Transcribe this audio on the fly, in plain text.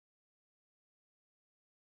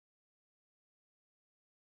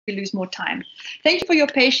lose more time. Thank you for your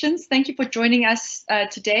patience. Thank you for joining us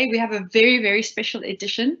today. We have a very, very special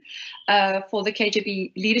edition for the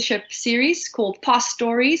KJB Leadership Series called Past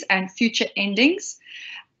Stories and Future Endings.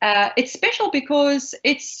 It's special because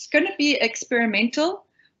it's going to be experimental.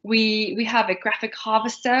 We have a graphic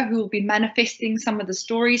harvester who will be manifesting some of the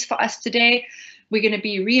stories for us today. We're going to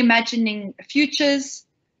be reimagining futures.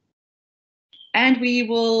 And we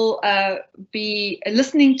will be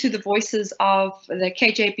listening to the voices of the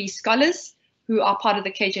KJB scholars who are part of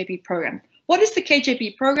the KJB program. What is the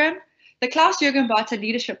KJB program? The Klaus-Jürgen Bathe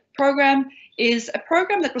Leadership Programme is a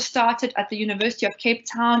program that was started at the University of Cape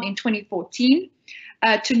Town in 2014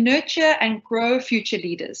 to nurture and grow future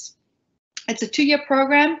leaders. It's a 2-year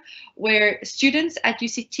program where students at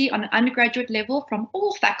UCT on an undergraduate level from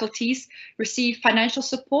all faculties receive financial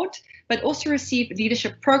support, but also receive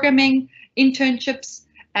leadership programming, internships,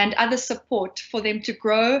 and other support for them to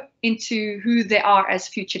grow into who they are as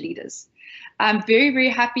future leaders. I'm very, very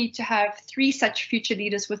happy to have 3 such future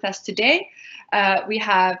leaders with us today. We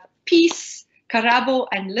have Peace, Karabo,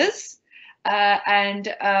 and Liz, and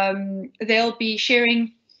they'll be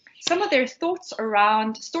sharing some of their thoughts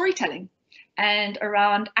around storytelling and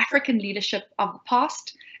around African leadership of the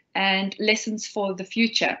past and lessons for the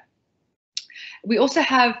future. We also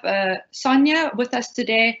have Sonia with us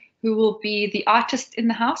today, who will be the artist in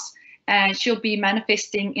the house, and she'll be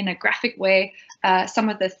manifesting in a graphic way some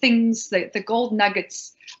of the things, the gold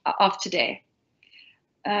nuggets of today.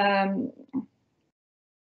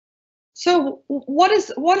 So what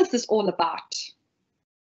is this all about?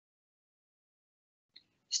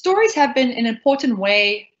 Stories have been an important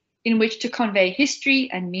way in which to convey history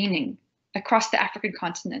and meaning across the African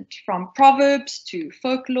continent. From proverbs to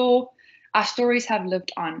folklore, our stories have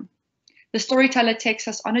lived on. The storyteller takes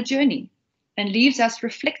us on a journey and leaves us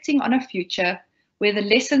reflecting on a future where the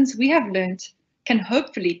lessons we have learned can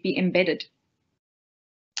hopefully be embedded.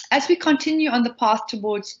 As we continue on the path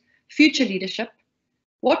towards future leadership,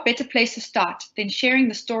 what better place to start than sharing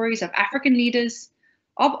the stories of African leaders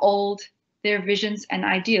of old, their visions and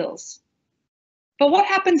ideals. But what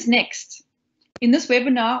happens next? In this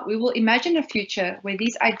webinar, we will imagine a future where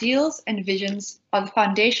these ideals and visions are the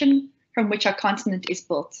foundation from which our continent is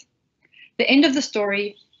built. The end of the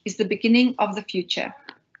story is the beginning of the future.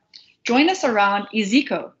 Join us around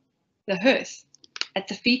Iziko, the hearth, at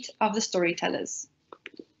the feet of the storytellers.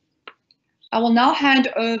 I will now hand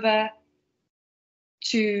over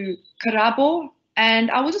to Karabo,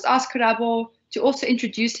 and I will just ask Karabo to also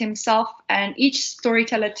introduce himself and each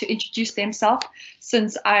storyteller to introduce themselves,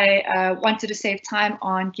 since I wanted to save time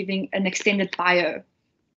on giving an extended bio.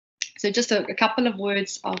 So just a couple of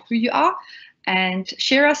words of who you are and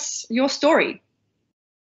share us your story.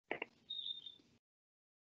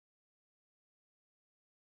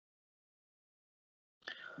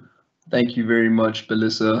 Thank you very much,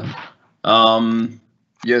 Belissa.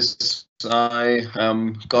 Yes, I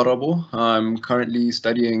am Karabo. I'm currently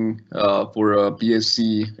studying for a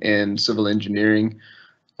BSc in civil engineering.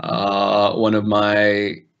 One of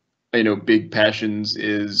my, big passions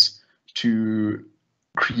is to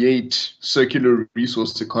create circular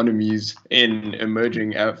resource economies in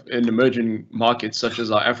emerging markets such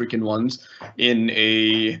as our African ones in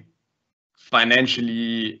a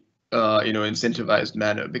financially incentivized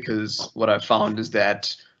manner, because what I found is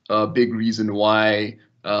that a big reason why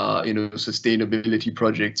sustainability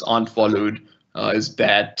projects aren't followed is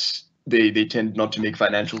that they tend not to make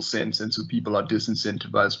financial sense, and so people are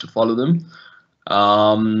disincentivized to follow them.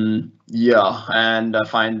 Yeah, and I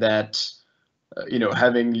find that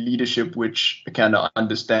having leadership which kind of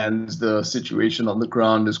understands the situation on the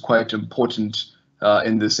ground is quite important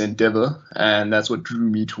in this endeavor, and that's what drew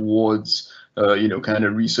me towards kind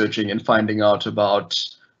of researching and finding out about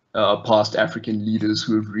past African leaders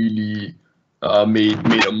who have really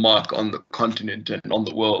made a mark on the continent and on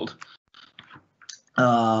the world.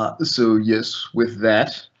 So yes, with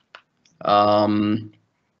that, I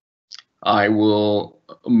will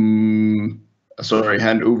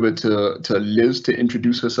hand over to Liz to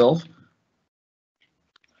introduce herself.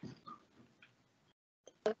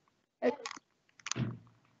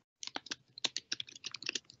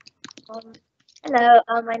 Hello,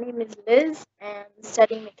 my name is Liz, and I'm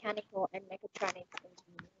studying mechanical and mechatronics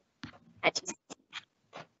engineering at UCT.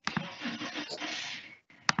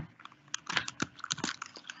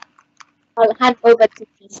 I'll hand over to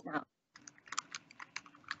Peace now.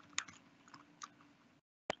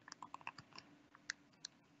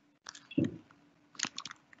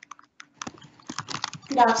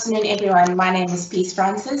 Good afternoon, everyone. My name is Peace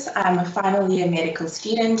Francis. I'm a final year medical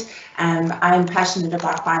student, and I'm passionate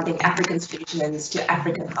about finding African solutions to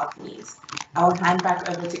African health needs. I'll hand back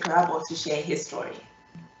over to Karabo to share his story.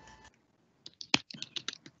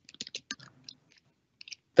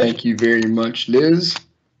 Thank you very much, Liz,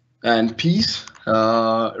 and Peace.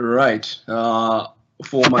 Right,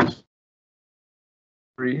 for my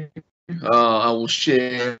story, I will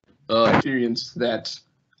share experience that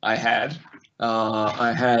I had.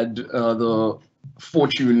 I had the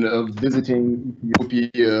fortune of visiting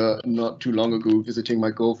Ethiopia not too long ago, visiting my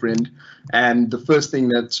girlfriend, and the first thing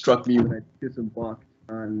that struck me when I disembarked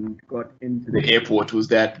and got into the airport was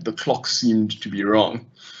that the clock seemed to be wrong.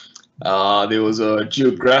 There was a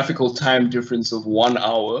geographical time difference of 1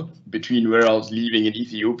 hour between where I was leaving in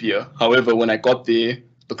Ethiopia. However, when I got there,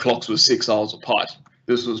 the clocks were 6 hours apart.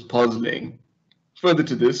 This was puzzling. Further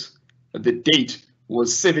to this, the date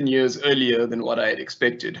was 7 years earlier than what I had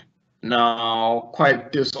expected. Now,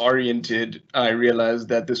 quite disoriented, I realized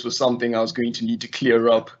that this was something I was going to need to clear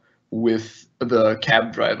up with the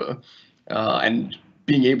cab driver. And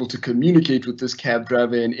being able to communicate with this cab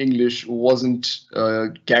driver in English wasn't a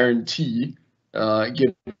guarantee,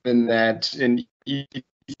 given that in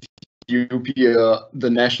Ethiopia, the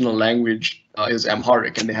national language is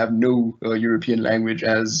Amharic, and they have no European language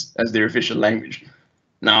as their official language.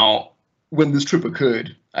 Now, when this trip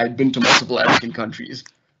occurred, I'd been to multiple African countries,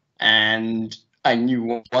 and I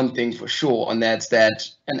knew one thing for sure, and that's that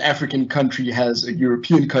an African country has a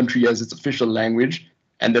European country as its official language,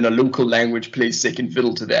 and then a local language plays second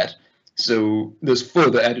fiddle to that. So this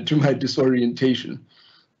further added to my disorientation.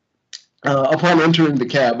 Upon entering the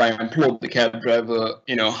cab, I implored the cab driver,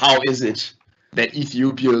 how is it that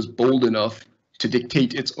Ethiopia is bold enough to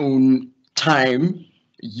dictate its own time,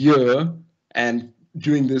 year, and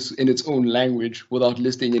doing this in its own language without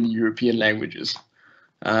listing any European languages?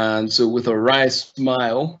 And so with a wry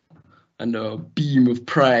smile and a beam of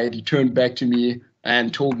pride, he turned back to me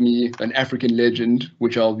and told me an African legend,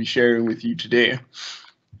 which I'll be sharing with you today.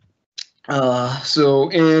 So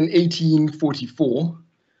in 1844,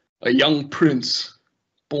 a young prince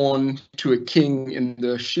born to a king in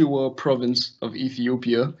the Shiwa province of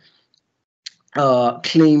Ethiopia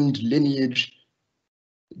claimed lineage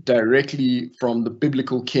directly from the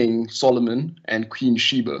biblical king Solomon and Queen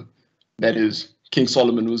Sheba. That is, King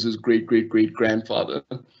Solomon was his great-great-great-grandfather.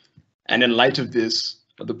 And in light of this,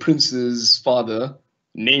 the prince's father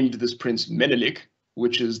named this prince Menelik,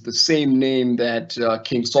 which is the same name that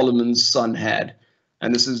King Solomon's son had.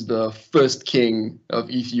 And this is the first king of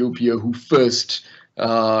Ethiopia who first,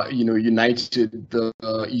 united the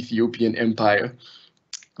Ethiopian empire.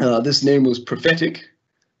 This name was prophetic,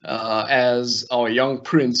 as our young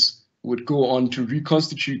prince would go on to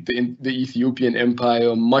reconstitute the Ethiopian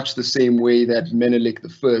empire much the same way that Menelik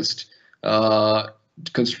I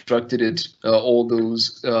constructed it all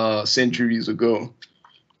those centuries ago.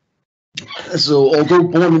 So although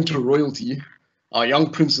born into royalty, our young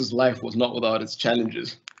prince's life was not without its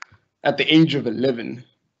challenges. At the age of 11,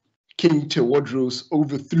 King Tewodros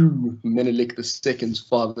overthrew Menelik II's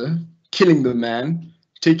father, killing the man,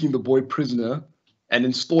 taking the boy prisoner, and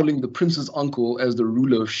installing the prince's uncle as the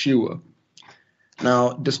ruler of Shiwa.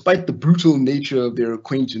 Now, despite the brutal nature of their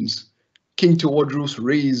acquaintance, King Tewodros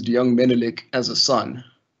raised young Menelik as a son,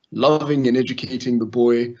 loving and educating the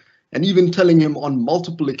boy, and even telling him on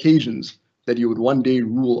multiple occasions that he would one day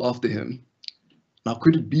rule after him. Now,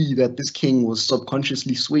 could it be that this king was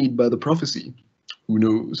subconsciously swayed by the prophecy? Who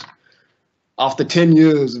knows? After 10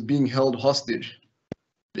 years of being held hostage,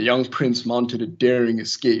 the young prince mounted a daring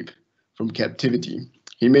escape from captivity.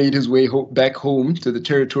 He made his way back home to the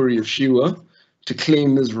territory of Shiwa to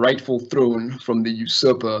claim his rightful throne from the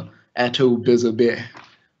usurper Atto Bezabeh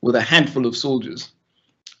with a handful of soldiers.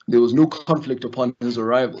 There was no conflict upon his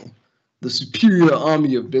arrival. The superior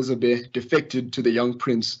army of Bezabeh defected to the young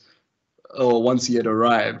prince once he had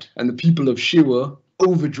arrived, and the people of Shiwa,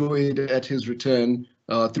 overjoyed at his return,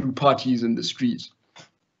 threw parties in the streets.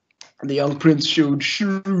 The young prince showed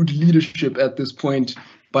shrewd leadership at this point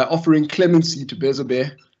by offering clemency to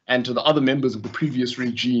Bezabeh and to the other members of the previous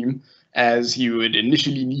regime, as he would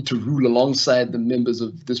initially need to rule alongside the members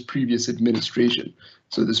of this previous administration.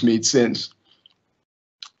 So this made sense.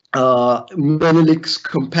 Menelik's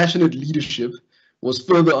compassionate leadership was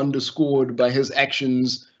further underscored by his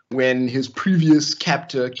actions when his previous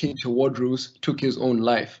captor, King Tewodros, took his own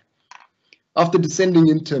life. After descending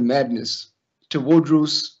into madness,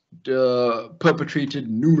 Tewodros perpetrated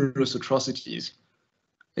numerous atrocities.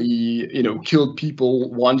 He, killed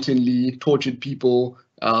people wantonly, tortured people,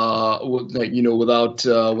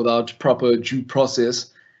 without proper due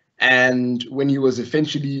process. And when he was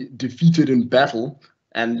eventually defeated in battle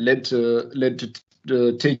and led to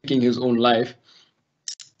taking his own life,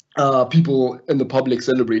 people in the public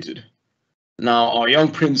celebrated. Now, our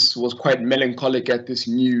young prince was quite melancholic at this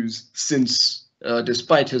news, since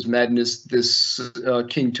despite his madness, this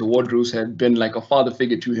King Tewodros had been like a father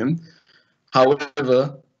figure to him.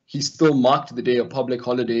 However, he still marked the day a public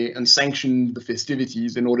holiday and sanctioned the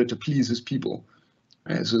festivities in order to please his people.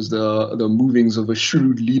 This was the movings of a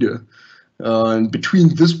shrewd leader. And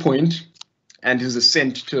between this point and his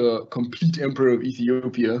ascent to complete emperor of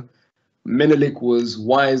Ethiopia, Menelik was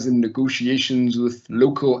wise in negotiations with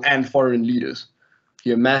local and foreign leaders.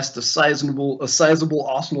 He amassed a sizable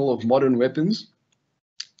arsenal of modern weapons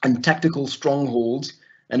and tactical strongholds,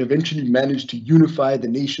 and eventually managed to unify the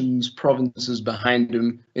nation's provinces behind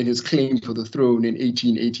him in his claim for the throne in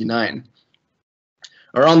 1889.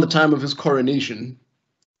 Around the time of his coronation,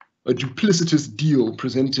 a duplicitous deal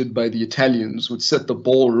presented by the Italians would set the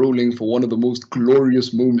ball rolling for one of the most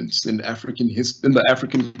glorious moments in the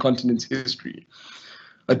African continent's history.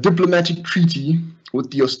 A diplomatic treaty with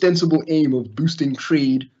the ostensible aim of boosting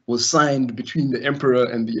trade was signed between the emperor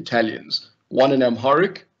and the Italians, one in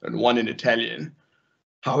Amharic and one in Italian.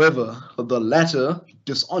 However, the latter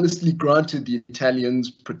dishonestly granted the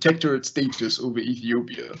Italians protectorate status over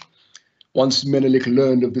Ethiopia. Once Menelik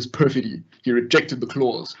learned of this perfidy, he rejected the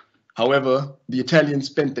clause. However, the Italians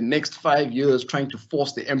spent the next 5 years trying to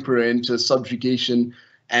force the emperor into subjugation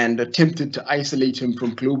and attempted to isolate him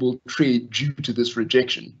from global trade due to this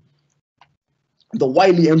rejection. The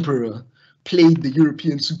wily emperor played the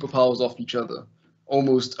European superpowers off each other,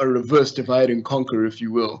 almost a reverse divide and conquer, if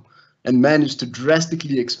you will, and managed to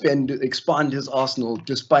drastically expand his arsenal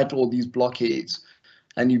despite all these blockades.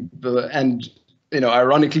 And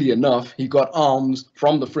ironically enough, he got arms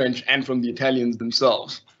from the French and from the Italians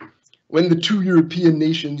themselves. When the two European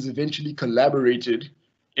nations eventually collaborated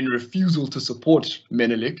in refusal to support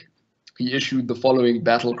Menelik, he issued the following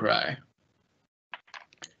battle cry.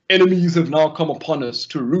 Enemies have now come upon us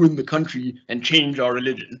to ruin the country and change our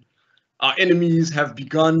religion. Our enemies have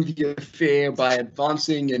begun the affair by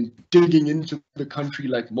advancing and digging into the country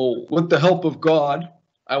like moles. With the help of God,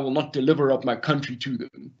 I will not deliver up my country to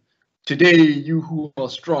them. Today, you who are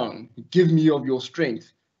strong, give me of your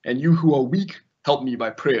strength, and you who are weak, help me by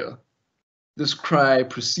prayer. This cry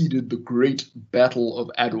preceded the great Battle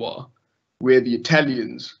of Adwa, where the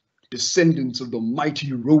Italians, descendants of the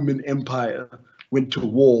mighty Roman Empire, went to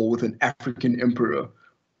war with an African emperor,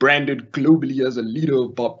 branded globally as a leader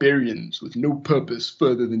of barbarians with no purpose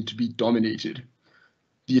further than to be dominated.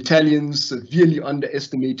 The Italians severely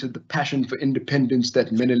underestimated the passion for independence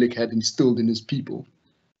that Menelik had instilled in his people.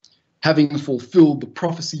 Having fulfilled the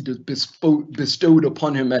prophecy bestowed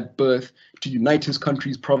upon him at birth to unite his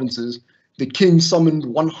country's provinces, the king summoned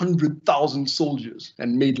 100,000 soldiers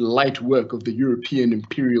and made light work of the European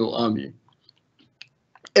imperial army.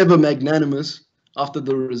 Ever magnanimous, after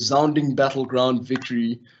the resounding battleground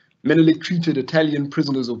victory, Menelik treated Italian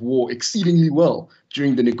prisoners of war exceedingly well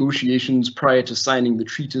during the negotiations prior to signing the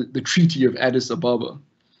Treaty of Addis Ababa.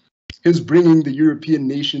 His bringing the European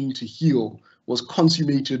nation to heel was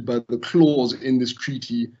consummated by the clause in this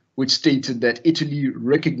treaty which stated that Italy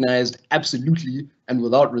recognized absolutely and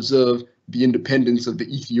without reserve the independence of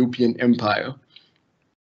the Ethiopian Empire.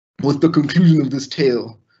 With the conclusion of this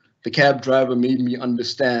tale, the cab driver made me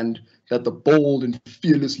understand that the bold and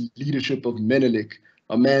fearless leadership of Menelik,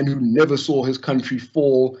 a man who never saw his country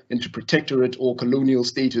fall into protectorate or colonial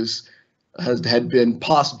status, had been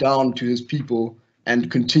passed down to his people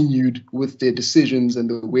and continued with their decisions and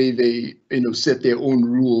the way they set their own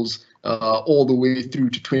rules all the way through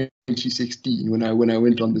to 2016 when I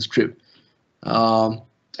went on this trip.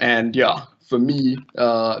 And yeah, for me,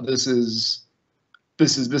 this is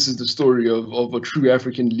the story of a true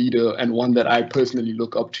African leader, and one that I personally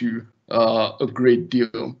look up to a great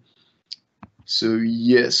deal. So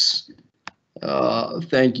yes,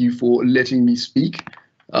 thank you for letting me speak.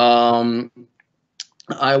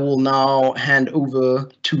 I will now hand over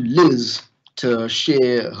to Liz to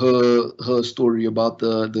share her story about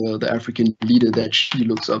the African leader that she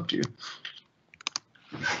looks up to.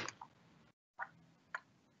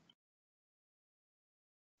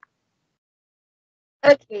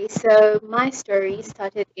 Okay, so my story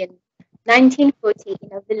started in 1940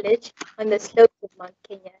 in a village on the slopes of Mount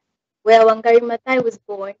Kenya, where Wangari Maathai was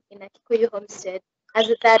born in a Kikuyu homestead as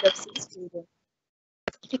the third of 6 children.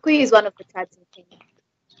 Kikuyu is one of the tribes in Kenya.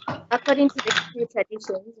 According to the Kikuyu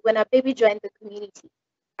traditions, when a baby joined the community,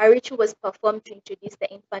 a ritual was performed to introduce the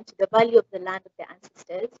infant to the value of the land of their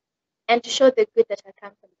ancestors and to show the good that had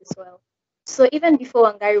come from the soil. So even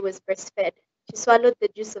before Wangari was breastfed, she swallowed the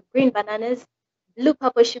juice of green bananas, blue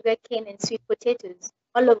purple sugar cane, and sweet potatoes,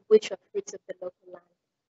 all of which were fruits of the local land.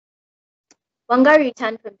 Wangari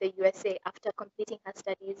returned from the USA after completing her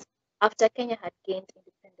studies after Kenya had gained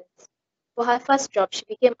independence. For her first job, she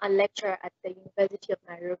became a lecturer at the University of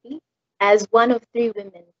Nairobi as one of 3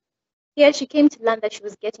 women. Here she came to learn that she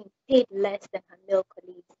was getting paid less than her male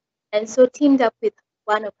colleagues, and so teamed up with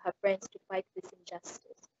one of her friends to fight this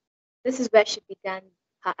injustice. This is where she began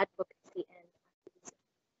her advocacy and activism.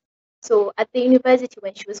 So at the university,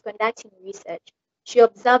 when she was conducting research, she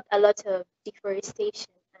observed a lot of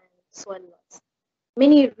deforestation and soil loss.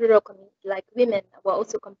 Many rural communities, like women, were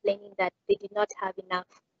also complaining that they did not have enough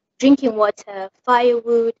drinking water,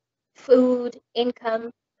 firewood, food,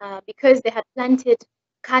 income, because they had planted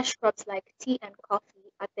cash crops like tea and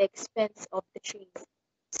coffee at the expense of the trees.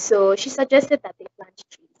 So she suggested that they plant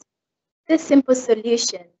trees. This simple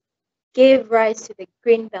solution gave rise to the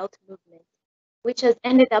Green Belt movement, which has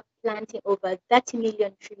ended up planting over 30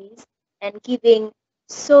 million trees and giving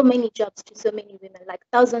so many jobs to so many women, like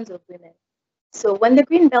thousands of women. So when the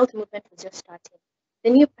Green Belt movement was just starting,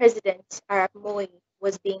 the new president, Arap Moi,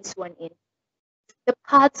 was being sworn in. The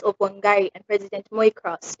paths of Wangari and President Moi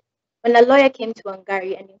crossed when a lawyer came to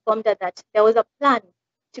Wangari and informed her that there was a plan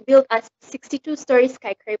to build a 62-story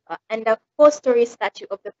skyscraper and a 4-story statue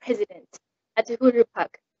of the president at Uhuru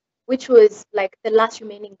Park, which was like the last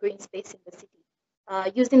remaining green space in the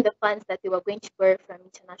city, using the funds that they were going to borrow from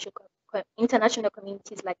international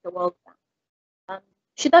communities like the World Bank.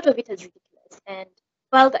 She thought of it as ridiculous and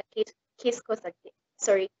filed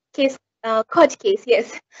a court case,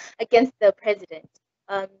 yes, against the president.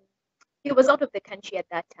 He was out of the country at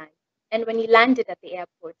that time, and when he landed at the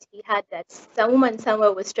airport, he heard that some woman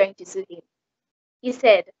somewhere was trying to sue him. He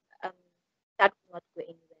said, "That will not go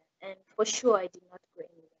anywhere," and for sure, I did not go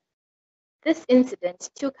anywhere. This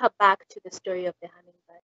incident took her back to the story of the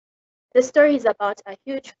hummingbird. The story is about a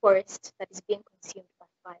huge forest that is being consumed by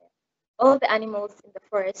fire. All the animals in the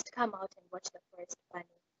forest come out and watch the forest burning.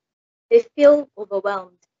 They feel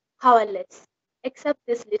overwhelmed, powerless, except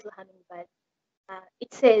this little hummingbird.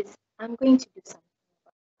 It says, "I'm going to do something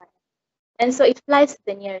about the fire." And so it flies to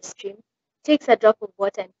the nearest stream, takes a drop of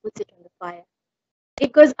water and puts it on the fire.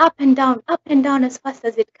 It goes up and down as fast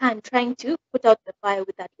as it can, trying to put out the fire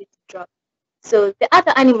with that little drop. So the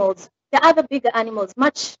other bigger animals,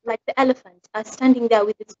 much like the elephant, are standing there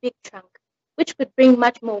with its big trunk, which could bring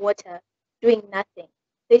much more water, doing nothing.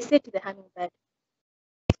 They say to the hummingbird,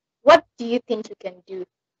 "What do you think you can do?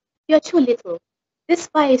 You're too little. This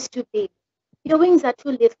fire is too big. Your wings are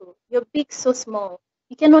too little. Your beak so small.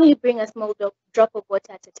 You can only bring a small drop of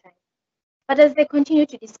water at a time." But as they continue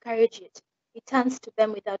to discourage it, it turns to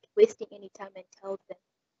them without wasting any time and tells them,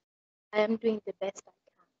 "I am doing the best I can."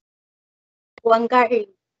 Wangari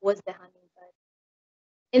was the hummingbird.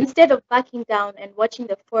 Instead of backing down and watching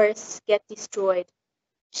the forests get destroyed,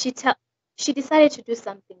 she decided to do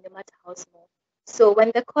something no matter how small. So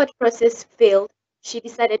when the court process failed, she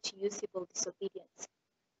decided to use civil disobedience.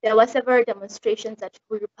 There were several demonstrations at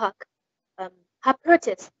Uhuru Park. Her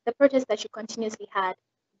protest, the protest that she continuously had,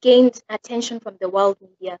 gained attention from the world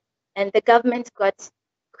media, and the government got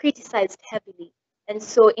criticized heavily. And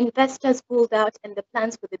so investors pulled out, and the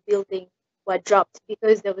plans for the building were dropped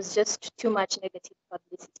because there was just too much negative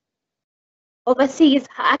publicity. Overseas,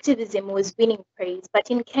 her activism was winning praise, but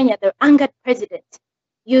in Kenya, the angered president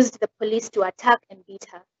used the police to attack and beat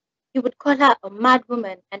her. He would call her a mad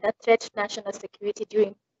woman and a threat to national security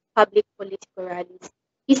during public political rallies.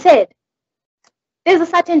 He said, "There's a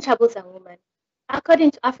certain troublesome woman.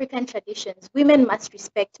 According to African traditions, women must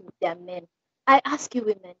respect their men. I ask you,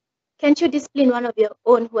 women, can't you discipline one of your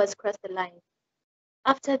own who has crossed the line?"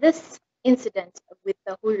 After this incident with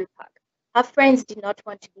the Uhuru Park, her friends did not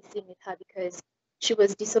want to be seen with her because she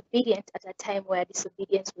was disobedient at a time where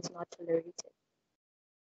disobedience was not tolerated.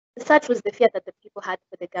 Such was the fear that the people had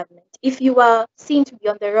for the government. If you were seen to be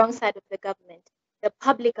on the wrong side of the government, the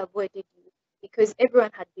public avoided you because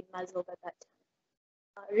everyone had been muzzled at that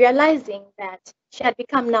time. Realizing that she had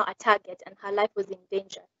become now a target and her life was in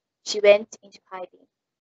danger, she went into hiding.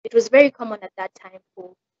 It was very common at that time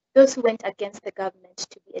for those who went against the government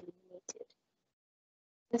to be eliminated.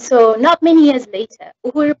 And so not many years later,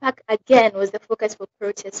 Uhuru Park again was the focus for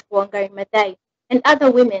protests for Wangari Maathai and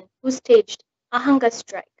other women who staged a hunger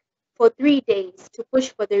strike for 3 days to push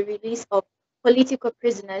for the release of political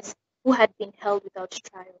prisoners who had been held without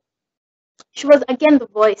trial. She was again the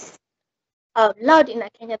voice loud in a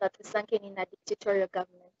Kenya that was sunken in a dictatorial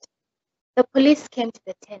government. The police came to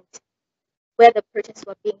the tent where the protests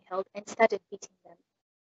were being held and started beating them.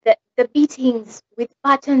 The beatings with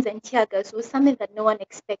batons and tear gas was something that no one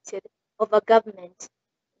expected of a government.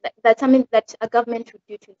 That's something that a government would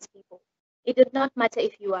do to its people. It did not matter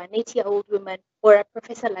if you were an 80-year-old woman or a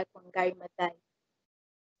professor like Wangari Maathai.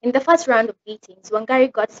 In the first round of beatings,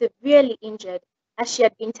 Wangari got severely injured as she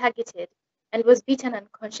had been targeted and was beaten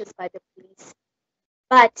unconscious by the police.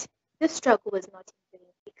 But this struggle was not in vain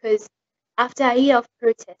because after a year of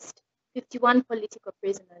protest, 51 political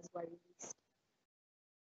prisoners were released.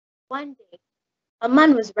 One day, a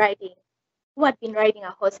man who had been riding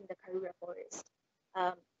a horse in the Karura forest,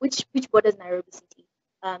 which borders Nairobi city,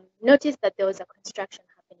 noticed that there was a construction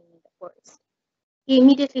happening in the forest. He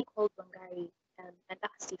immediately called Wangari and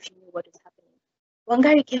asked if she knew what was happening.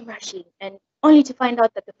 Wangari came rushing, and only to find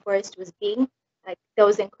out that the forest was there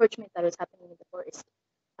was encroachment that was happening in the forest.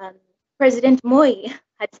 President Moi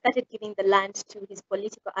had started giving the land to his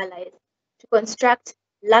political allies to construct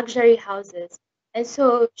luxury houses. And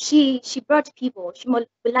so she brought people, she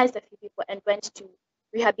mobilized a few people and went to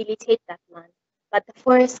rehabilitate that land. But the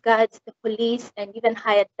forest guards, the police, and even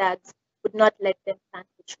hired thugs would not let them plant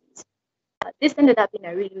the trees. This ended up in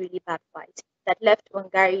a really, really bad fight that left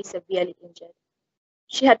Wangari severely injured.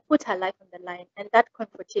 She had put her life on the line, and that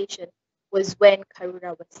confrontation was when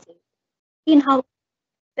Karura was saved.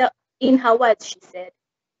 In her words, she said,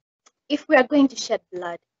 "If we are going to shed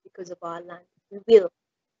blood because of our land, we will.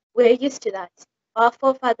 We're used to that. Our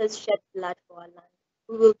forefathers shed blood for our land.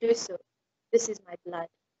 We will do so. This is my blood."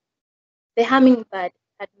 The hummingbird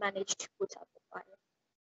had managed to put out the fire.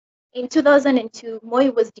 In 2002, Moi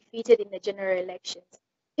was defeated in the general elections,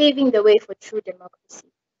 paving the way for true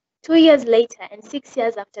democracy. 2 years later, and 6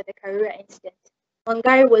 years after the Karura incident,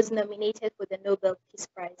 Wangari was nominated for the Nobel Peace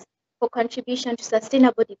Prize for contribution to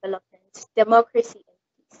sustainable development, democracy, and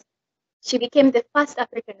peace. She became the first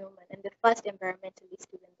African woman and the first environmentalist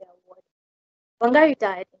to win the award. Wangari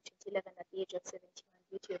died in 2011 at the age of 71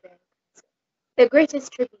 due to ovarian cancer. The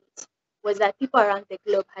greatest tribute was that people around the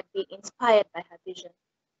globe had been inspired by her vision.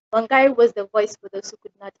 Wangari was the voice for those who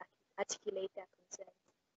could not articulate their concerns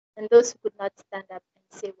and those who could not stand up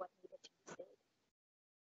and say what needed to be said.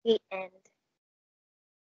 The end.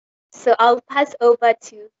 So I'll pass over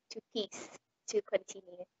to Peace to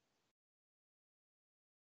continue.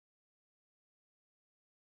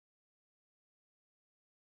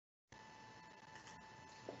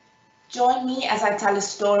 Join me as I tell a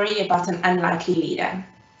story about an unlikely leader.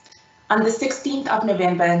 On the 16th of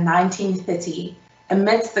November 1930,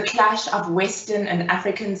 amidst the clash of Western and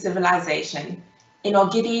African civilization, in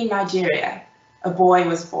Ogidi, Nigeria, a boy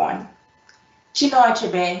was born. Chinua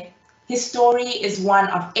Achebe. His story is one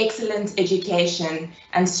of excellent education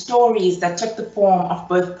and stories that took the form of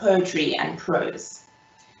both poetry and prose.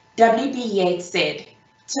 W.B. Yeats said,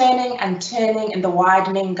 "Turning and turning in the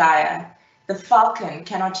widening gyre, the falcon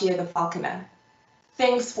cannot hear the falconer.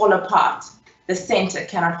 Things fall apart, the center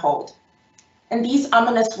cannot hold." In these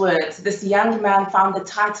ominous words, this young man found the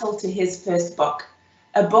title to his first book,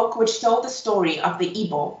 a book which told the story of the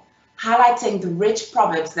Igbo, highlighting the rich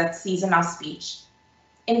proverbs that season our speech.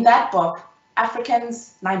 In that book,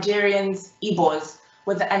 Africans, Nigerians, Igbos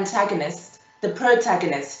were the antagonist, the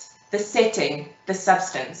protagonist, the setting, the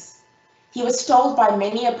substance. He was told by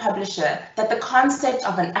many a publisher that the concept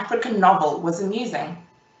of an African novel was amusing.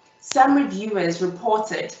 Some reviewers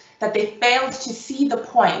reported that they failed to see the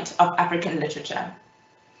point of African literature.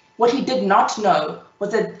 What he did not know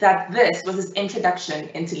was that this was his introduction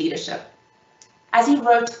into leadership. As he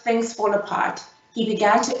wrote Things Fall Apart, he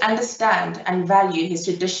began to understand and value his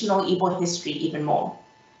traditional Igbo history even more.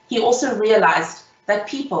 He also realized that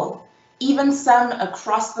people, even some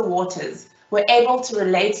across the waters, were able to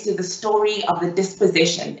relate to the story of the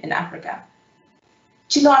dispossession in Africa.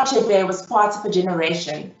 Chinua Achebe was part of a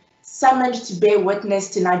generation summoned to bear witness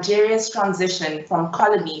to Nigeria's transition from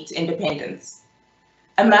colony to independence.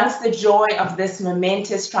 Amongst the joy of this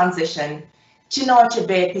momentous transition, Chinua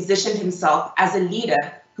Achebe positioned himself as a leader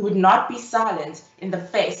who would not be silent in the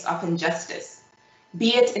face of injustice,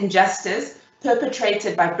 be it injustice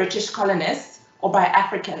perpetrated by British colonists or by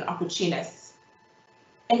African opportunists.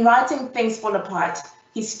 In writing Things Fall Apart,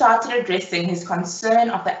 he started addressing his concern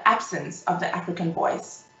of the absence of the African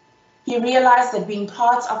voice. He realized that being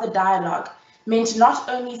part of the dialogue meant not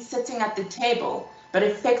only sitting at the table, but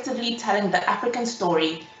effectively telling the African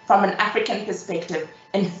story from an African perspective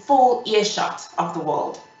in full earshot of the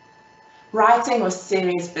world. Writing was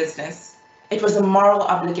serious business. It was a moral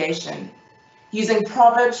obligation. Using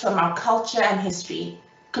proverbs from our culture and history,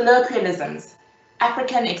 colloquialisms,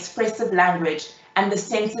 African expressive language, and the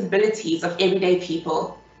sensibilities of everyday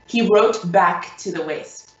people, he wrote back to the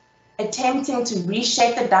West, attempting to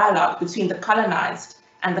reshape the dialogue between the colonized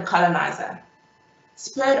and the colonizer.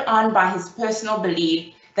 Spurred on by his personal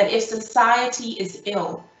belief that if society is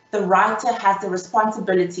ill, the writer has the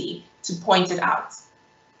responsibility to point it out.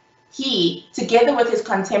 He, together with his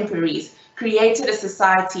contemporaries, created a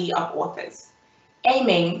society of authors,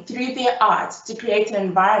 aiming through their art to create an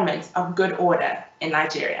environment of good order in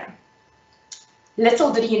Nigeria.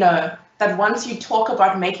 Little did he know that once you talk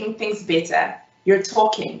about making things better, you're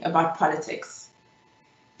talking about politics.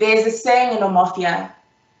 There's a saying in Omofia,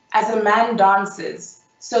 as a man dances,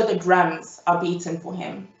 so the drums are beaten for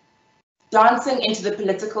him. Dancing into the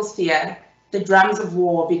political sphere, the drums of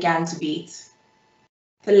war began to beat.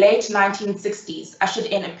 The late 1960s ushered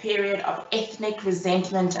in a period of ethnic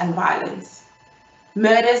resentment and violence,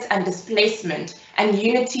 murders and displacement, and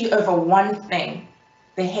unity over one thing,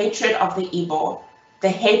 the hatred of the Igbo, the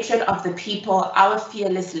hatred of the people our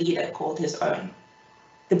fearless leader called his own,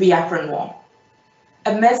 the Biafran War.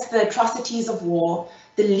 Amidst the atrocities of war,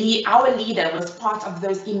 our leader was part of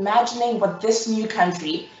those imagining what this new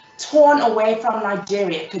country, torn away from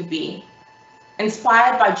Nigeria, could be.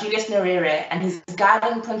 Inspired by Julius Nyerere and his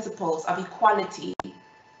guiding principles of equality,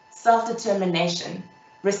 self-determination,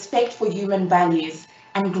 respect for human values,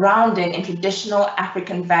 and grounding in traditional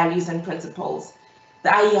African values and principles, the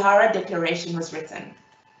Ayihara Declaration was written.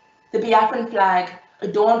 The Biafran flag,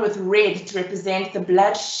 adorned with red to represent the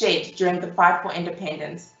blood shed during the fight for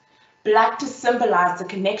independence, black to symbolize the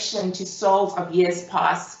connection to souls of years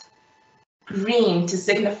past, green to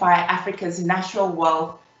signify Africa's natural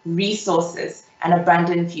wealth, resources, and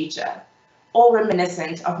abundant future, all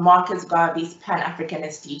reminiscent of Marcus Garvey's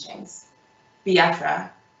Pan-Africanist teachings.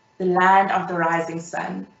 Biafra, the land of the rising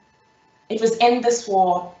sun. It was in this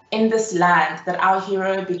war, in this land, that our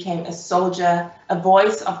hero became a soldier, a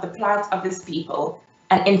voice of the plight of his people,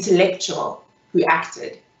 an intellectual who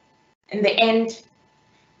acted. In the end,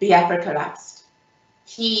 Biafra collapsed.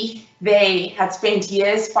 They had spent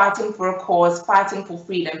years fighting for a cause, fighting for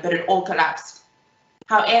freedom, but it all collapsed.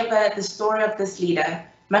 However, the story of this leader,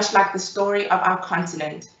 much like the story of our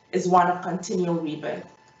continent, is one of continual rebirth.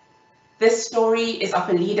 This story is of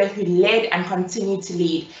a leader who led and continued to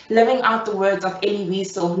lead, living out the words of Elie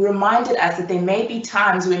Wiesel, who reminded us that there may be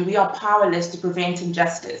times when we are powerless to prevent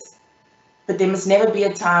injustice, but there must never be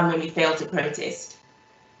a time when we fail to protest.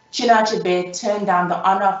 Chinua Achebe turned down the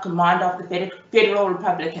honor of commander of the Federal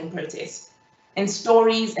Republic in protest. In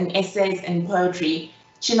stories and essays and poetry,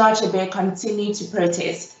 Chinua Achebe continued to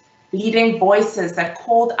protest, leading voices that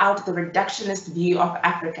called out the reductionist view of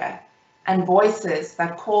Africa and voices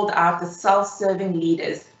that called out the self-serving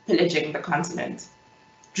leaders pillaging the continent.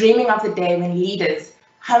 Dreaming of the day when leaders,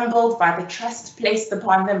 humbled by the trust placed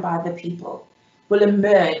upon them by the people, will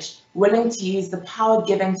emerge willing to use the power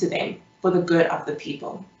given to them for the good of the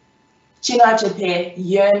people. Chinua Achebe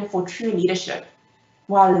yearned for true leadership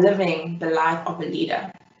while living the life of a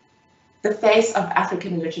leader. The face of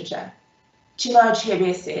African literature. Chinua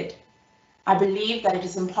Achebe said, "I believe that it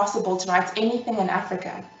is impossible to write anything in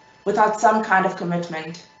Africa without some kind of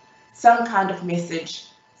commitment, some kind of message,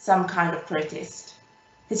 some kind of protest."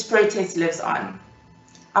 His protest lives on.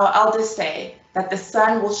 Our elders say that the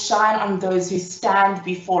sun will shine on those who stand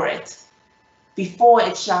before it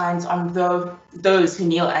shines on those who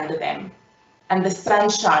kneel under them. And the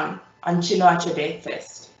sun shone on Chinua Achebe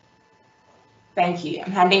first. Thank you.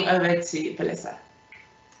 I'm handing over to Melissa.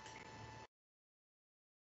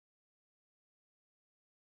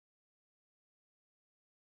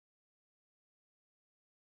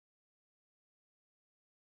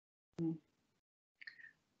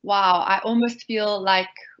 Wow, I almost feel like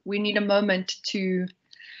we need a moment to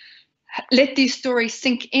let these stories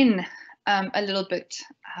sink in a little bit,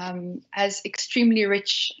 as extremely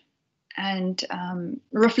rich and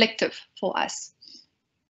reflective for us.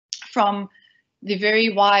 From the very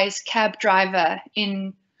wise cab driver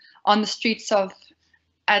on the streets of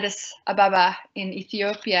Addis Ababa in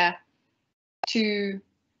Ethiopia to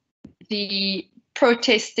the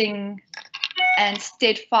protesting and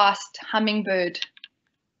steadfast hummingbird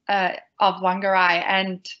of Whangarei,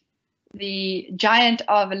 and the giant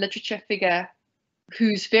of a literature figure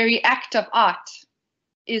whose very act of art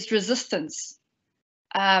is resistance.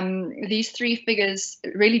 These three figures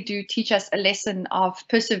really do teach us a lesson of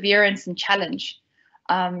perseverance and challenge,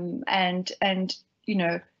 and you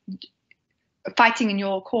know, fighting in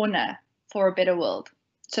your corner for a better world.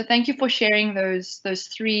 So thank you for sharing those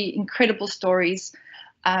three incredible stories,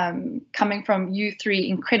 coming from you three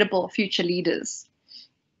incredible future leaders.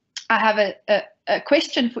 I have a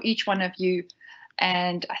question for each one of you,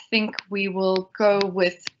 and I think we will go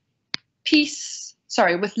with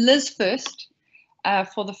Liz first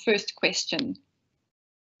for the first question.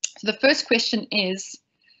 So the first question is,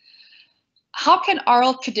 how can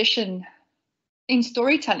oral tradition in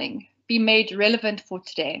storytelling be made relevant for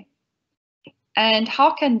today? And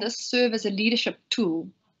how can this serve as a leadership tool?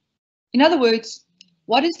 In other words,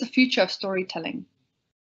 What is the future of storytelling?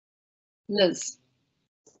 Liz.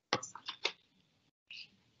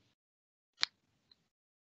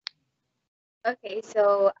 Okay,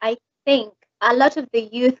 so I think a lot of the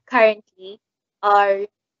youth currently are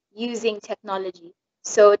using technology.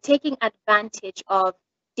 So taking advantage of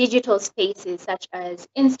digital spaces such as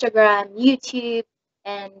Instagram, YouTube,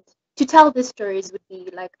 and to tell the stories would be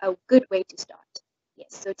like a good way to start. Yes,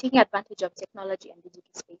 so taking advantage of technology and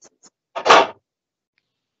digital spaces.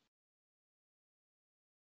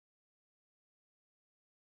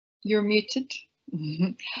 You're muted.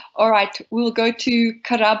 All right, we'll go to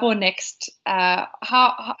Karabo next.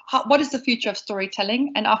 What is the future of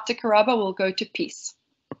storytelling? And after Karabo, we'll go to Peace.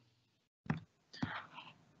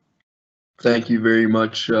 Thank you very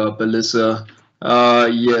much, Belissa.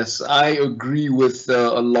 Yes, I agree with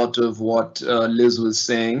a lot of what Liz was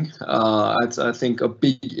saying. I think a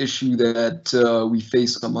big issue that we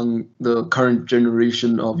face among the current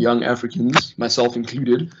generation of young Africans, myself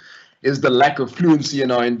included, is the lack of fluency in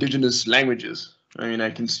our indigenous languages. I mean, I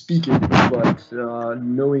can speak it, but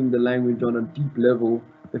knowing the language on a deep level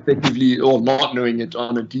effectively, or not knowing it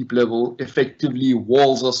on a deep level, effectively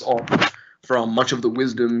walls us off from much of the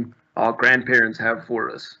wisdom our grandparents have for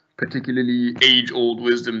us, particularly age-old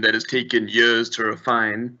wisdom that has taken years to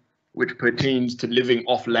refine, which pertains to living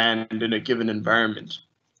off land in a given environment.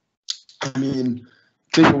 I mean,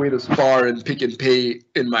 take away the spar and pick and pay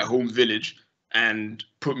in my home village and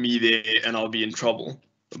put me there and I'll be in trouble.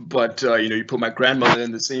 But, you put my grandmother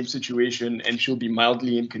in the same situation and she'll be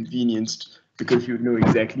mildly inconvenienced because she would know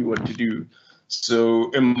exactly what to do. So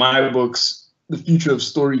in my books, the future of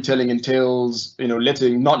storytelling entails,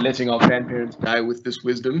 not letting our grandparents die with this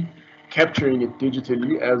wisdom, capturing it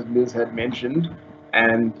digitally, as Liz had mentioned,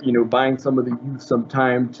 and, buying some of the youth some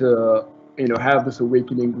time to, have this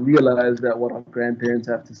awakening, realize that what our grandparents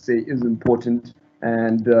have to say is important,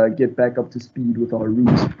 and get back up to speed with our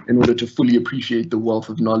roots in order to fully appreciate the wealth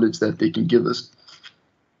of knowledge that they can give us.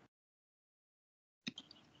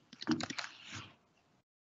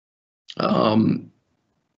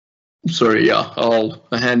 Sorry, yeah, I'll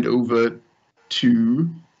hand over to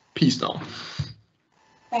Peace now.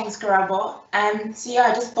 Thanks, Karabo. So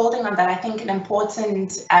yeah, just building on that, I think an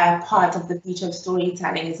important part of the future of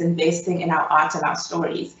storytelling is investing in our art and our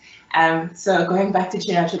stories. So going back to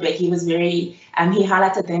KJB, he was he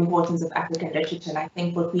highlighted the importance of African literature, and I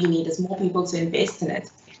think what we need is more people to invest in it.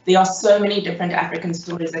 There are so many different African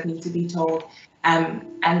stories that need to be told,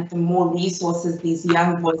 and the more resources these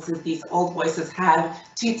young voices, these old voices have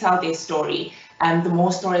to tell their story, the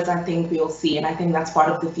more stories I think we'll see, and I think that's part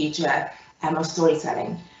of the future of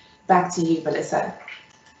storytelling. Back to you, Melissa.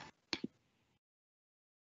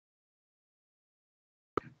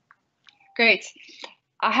 Great.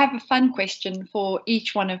 I have a fun question for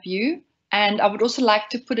each one of you, and I would also like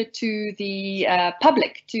to put it to the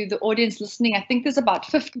public, to the audience listening. I think there's about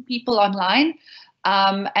 50 people online,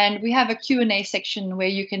 and we have a Q&A section where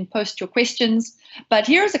you can post your questions. But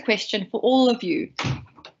here's a question for all of you.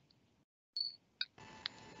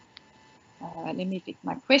 Let me pick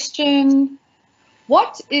my question.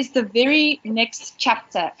 What is the very next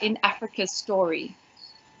chapter in Africa's story?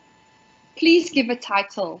 Please give a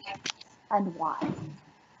title and why.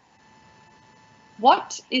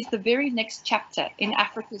 What is the very next chapter in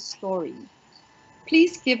Africa's story?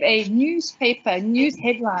 Please give a newspaper, news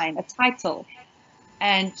headline, a title,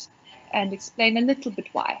 and explain a little bit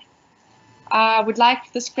why. I would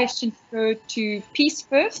like this question to go to Peace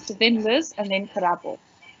first, then Liz, and then Karabo.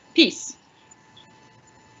 Peace.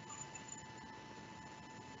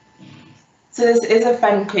 So this is a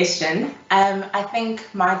fun question. I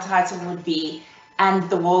think my title would be, "And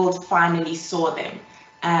the World Finally Saw Them."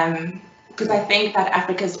 Because I think that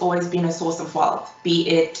Africa has always been a source of wealth, be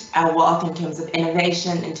it wealth in terms of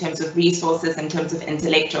innovation, in terms of resources, in terms of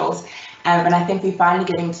intellectuals. And I think we're finally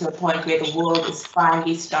getting to a point where the world is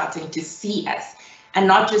finally starting to see us, and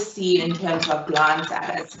not just see in terms of glance at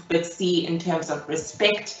us, but see in terms of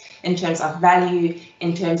respect, in terms of value,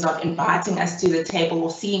 in terms of inviting us to the table or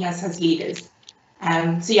seeing us as leaders.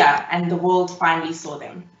 So yeah, and the world finally saw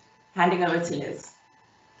them. Handing over to Liz.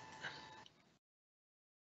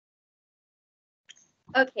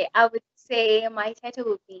 Okay, I would say my title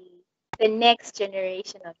would be The Next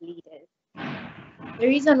Generation of Leaders. The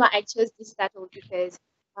reason why I chose this title is because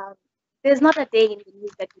there's not a day in the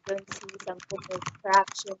news that you don't see some form of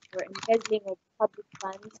corruption or embezzling of public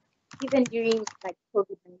funds, even during like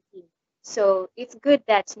COVID-19. So it's good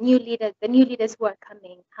that the new leaders who are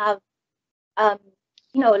coming have,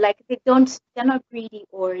 like they're not greedy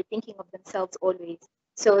or thinking of themselves always.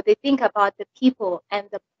 So they think about the people and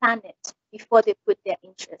the planet before they put their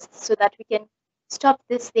interests, so that we can stop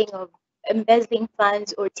this thing of embezzling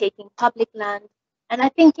funds or taking public land. And I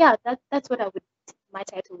think, yeah, that's what my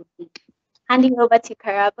title would be. Handing over to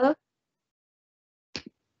Karabo.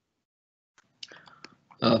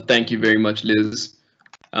 Thank you very much, Liz.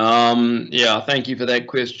 Yeah, thank you for that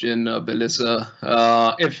question, Belissa.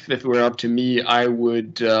 If it were up to me, I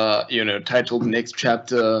would, title the next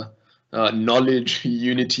chapter "Knowledge,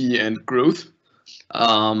 Unity, and Growth."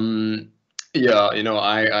 Yeah,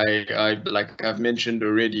 I like I've mentioned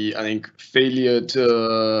already, I think failure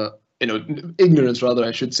to, ignorance rather,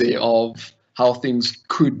 I should say, of how things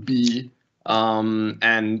could be,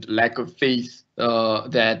 and lack of faith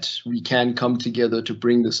that we can come together to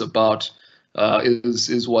bring this about,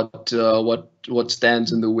 is what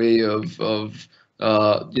stands in the way of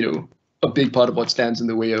a big part of what stands in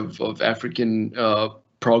the way of African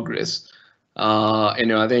progress.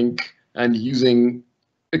 I think, and using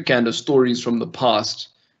kind of stories from the past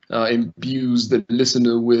imbues the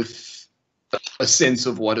listener with a sense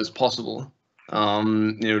of what is possible.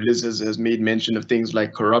 Liz has made mention of things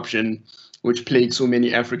like corruption, which plague so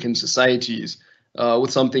many African societies.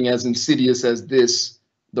 With something as insidious as this,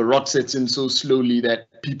 the rot sets in so slowly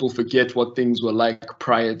that people forget what things were like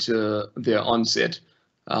prior to their onset.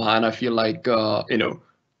 And I feel like,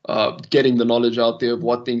 getting the knowledge out there of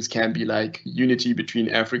what things can be like, unity between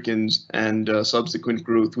Africans, and subsequent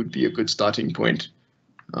growth would be a good starting point.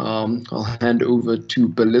 I'll hand over to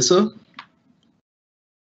Belissa.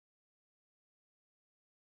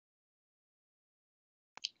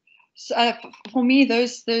 So, for me,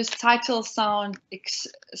 those titles sound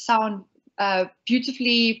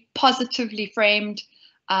beautifully, positively framed.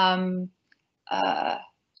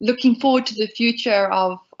 Looking forward to the future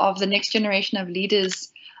of the next generation of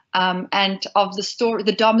leaders, and of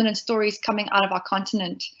the dominant stories coming out of our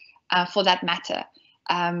continent, for that matter,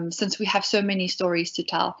 since we have so many stories to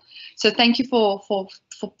tell. So thank you for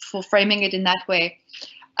framing it in that way.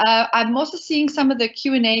 I'm also seeing some of the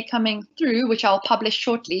Q&A coming through, which I'll publish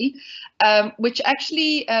shortly, which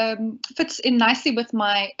actually fits in nicely with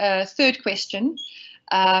my third question,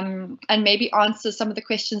 and maybe answer some of the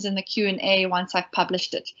questions in the Q&A once I've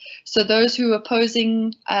published it. So those who are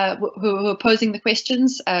posing the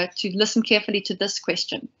questions, to listen carefully to this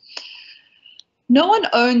question. No one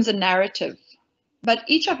owns a narrative, but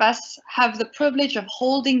each of us have the privilege of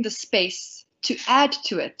holding the space to add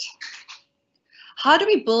to it. How do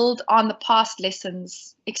we build on the past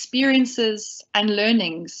lessons, experiences, and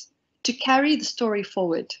learnings to carry the story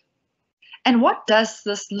forward? And what does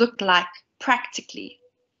this look like practically?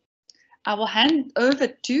 I will hand over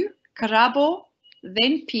to Karabo,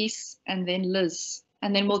 then Peace, and then Liz,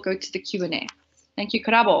 and then we'll go to the Q&A. Thank you,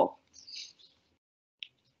 Karabo.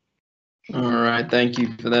 All right, thank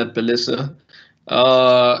you for that, Belissa.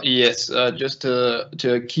 Yes, just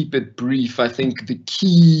to keep it brief, I think the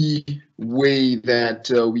key way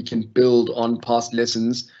that we can build on past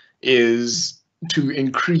lessons is to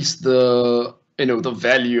increase the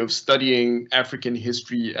value of studying African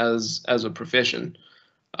history as a profession.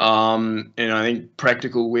 And I think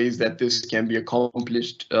practical ways that this can be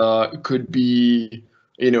accomplished could be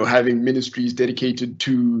having ministries dedicated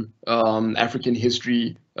to African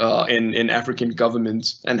history in African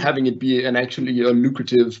governments, and having it be actually a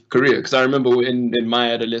lucrative career. Because I remember in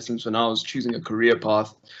my adolescence, when I was choosing a career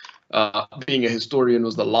path, being a historian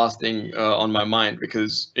was the last thing on my mind,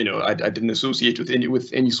 because I didn't associate with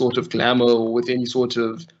any sort of glamour or with any sort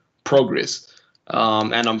of progress.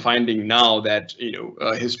 And I'm finding now that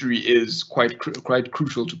history is quite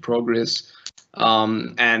crucial to progress.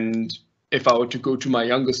 And if I were to go to my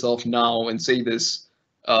younger self now and say this,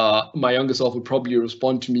 my younger self would probably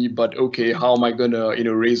respond to me, but okay, how am I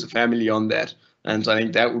gonna raise a family on that? And so I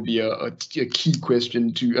think that would be a key question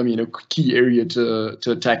a key area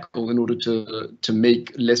to tackle in order to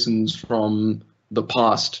make lessons from the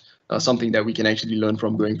past something that we can actually learn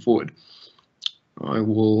from going forward. I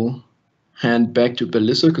will hand back to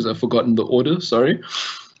Belissa because I've forgotten the order, sorry.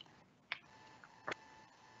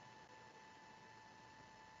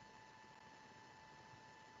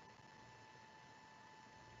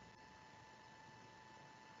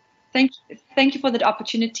 Thank you for that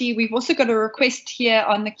opportunity. We've also got a request here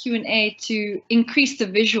on the Q&A to increase the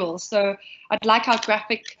visuals. So I'd like our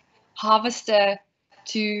graphic harvester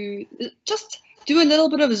to just do a little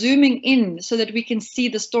bit of zooming in so that we can see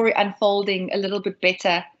the story unfolding a little bit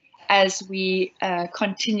better as we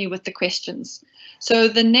continue with the questions. So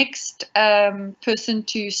the next person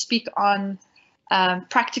to speak on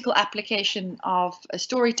practical application of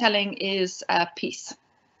storytelling is Peace.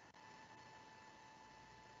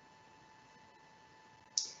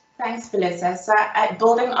 Thanks, Felissa. So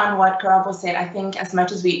building on what Karabo said, I think as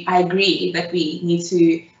much as I agree that we need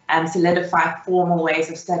to solidify formal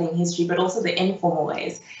ways of studying history, but also the informal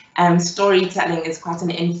ways. Storytelling is quite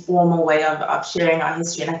an informal way of sharing our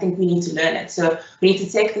history, and I think we need to learn it. So we need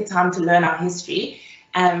to take the time to learn our history,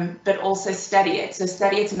 but also study it. So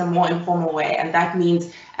study it in a more informal way, and that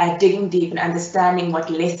means digging deep and understanding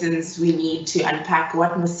what lessons we need to unpack,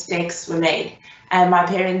 what mistakes were made. And my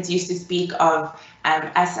parents used to speak of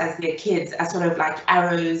us as their kids as sort of like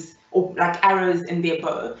arrows, or like arrows in their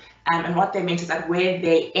bow. And what they meant is that where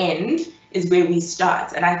they end is where we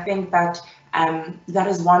start. And I think that that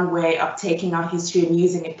is one way of taking our history and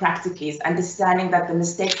using it practically, is understanding that the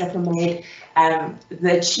mistakes that were made,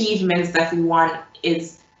 the achievements that we won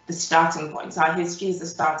is the starting point. So our history is the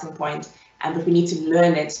starting point, but we need to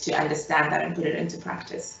learn it to understand that and put it into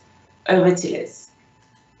practice. Over to Liz.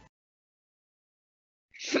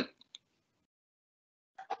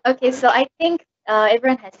 Okay, so I think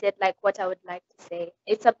everyone has said like what I would like to say.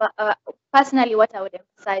 It's about personally what I would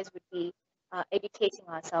emphasize would be educating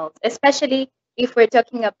ourselves, especially if we're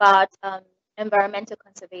talking about environmental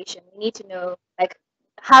conservation. We need to know, like,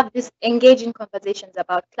 have this engaging conversations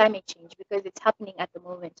about climate change because it's happening at the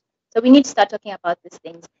moment. So we need to start talking about these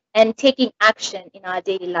things and taking action in our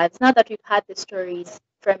daily lives. Now that we've had the stories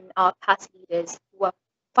from our past leaders who are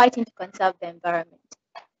fighting to conserve the environment,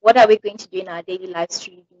 what are we going to do in our daily lives to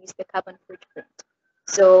reduce the carbon footprint?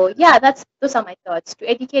 So yeah, those are my thoughts, to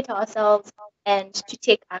educate ourselves and to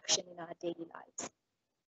take action in our daily lives.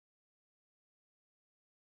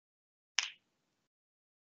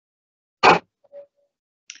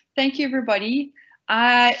 Thank you, everybody.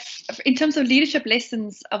 In terms of leadership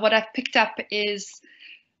lessons, what I've picked up is,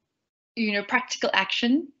 practical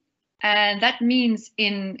action. And that means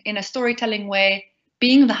in a storytelling way,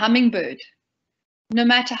 being the hummingbird. No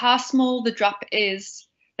matter how small the drop is,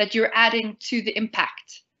 that you're adding to the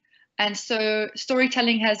impact. And so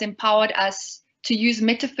storytelling has empowered us to use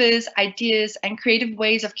metaphors, ideas, and creative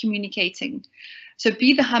ways of communicating. So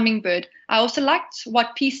be the hummingbird. I also liked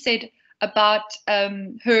what Peace said about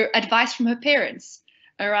her advice from her parents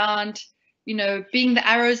around, being the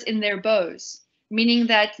arrows in their bows, meaning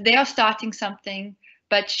that they are starting something,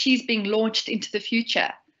 but she's being launched into the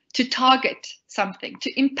future to target something,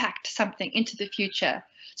 to impact something into the future.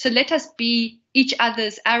 So let us be each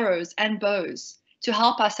other's arrows and bows to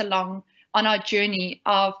help us along on our journey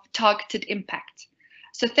of targeted impact.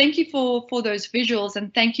 So thank you for those visuals,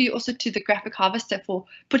 and thank you also to the Graphic Harvester for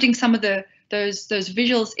putting some of those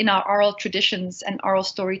visuals in our oral traditions and oral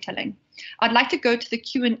storytelling. I'd like to go to the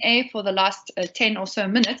Q&A for the last 10 or so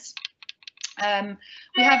minutes.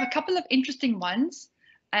 We have a couple of interesting ones,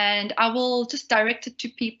 and I will just direct it to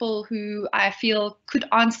people who I feel could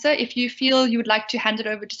answer. If you feel you would like to hand it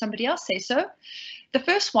over to somebody else, say so. The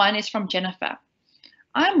first one is from Jennifer.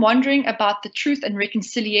 I'm wondering about the truth and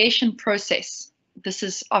reconciliation process. This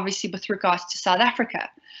is obviously with regards to South Africa.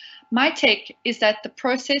 My take is that the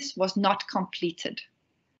process was not completed.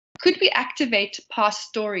 Could we activate past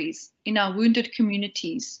stories in our wounded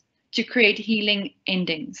communities to create healing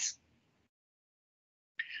endings?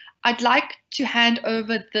 I'd like to hand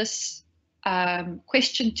over this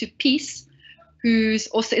question to Peace, who's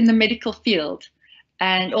also in the medical field.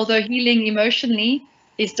 And although healing emotionally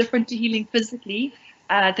is different to healing physically,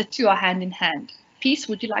 the two are hand in hand. Peace,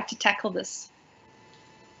 would you like to tackle this?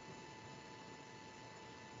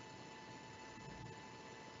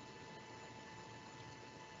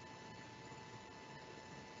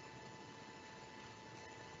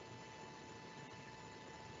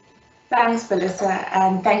 Thanks, Felissa,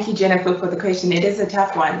 and thank you, Jennifer, for the question. It is a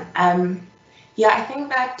tough one. Yeah, I think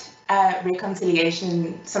that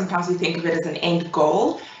reconciliation, sometimes we think of it as an end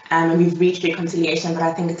goal, and we've reached reconciliation, but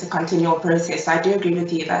I think it's a continual process. So I do agree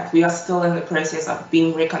with you that we are still in the process of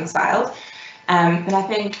being reconciled. And I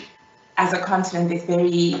think as a continent, there's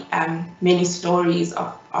very many stories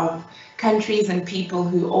of countries and people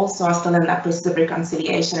who also are still in that process of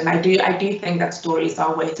reconciliation. And I do think that stories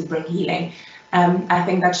are a way to bring healing. I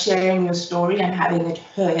think that sharing your story and having it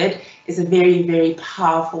heard is a very, very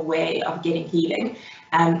powerful way of getting healing.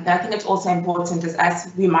 And I think it's also important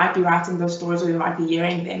as we might be writing those stories or we might be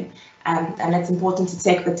hearing them. And it's important to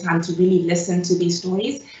take the time to really listen to these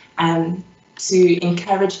stories and to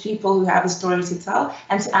encourage people who have a story to tell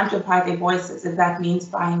and to amplify their voices. If that means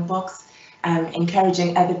buying books,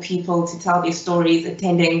 encouraging other people to tell their stories,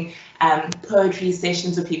 attending poetry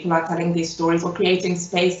sessions where people are telling their stories, or creating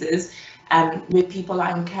spaces where people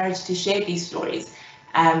are encouraged to share these stories.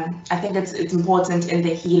 I think it's important in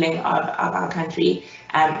the healing of our country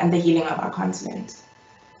and the healing of our continent.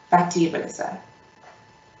 Back to you, Felissa.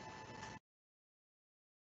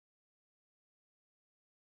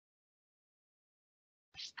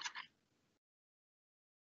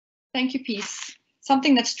 Thank you, Peace.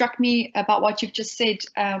 Something that struck me about what you've just said,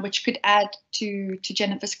 which could add to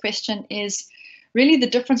Jennifer's question, is really the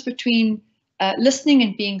difference between listening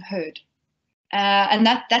and being heard. And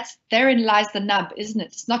that's therein lies the nub, isn't it?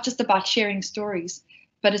 It's not just about sharing stories,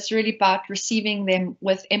 but it's really about receiving them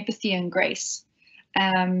with empathy and grace.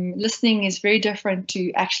 Listening is very different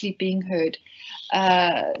to actually being heard.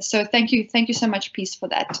 So thank you so much, Peace, for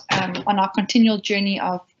that. On our continual journey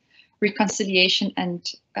of reconciliation and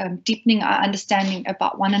deepening our understanding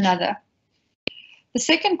about one another. The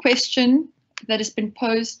second question that has been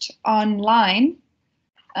posed online,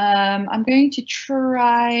 I'm going to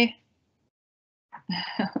try.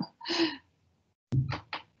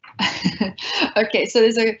 Okay, so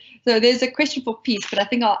there's a question for Peace, but I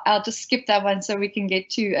think I'll just skip that one so we can get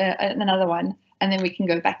to another one, and then we can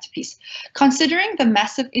go back to Peace. Considering the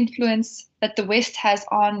massive influence that the West has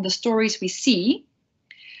on the stories we see,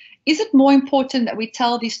 is it more important that we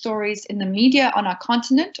tell these stories in the media on our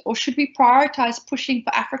continent, or should we prioritize pushing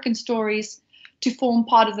for African stories to form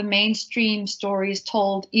part of the mainstream stories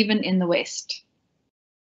told even in the West?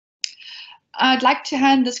 I'd like to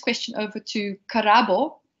hand this question over to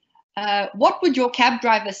Karabo. What would your cab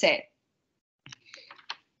driver say?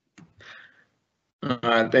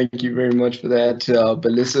 Thank you very much for that,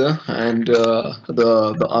 Belissa, and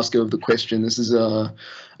the asker of the question. This is a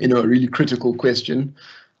really critical question.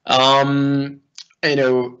 I'll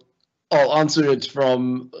answer it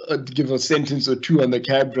from give a sentence or two on the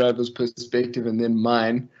cab driver's perspective and then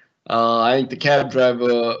mine. I think the cab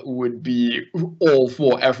driver would be all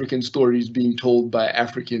for African stories being told by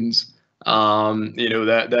Africans.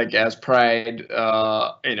 That gas pride,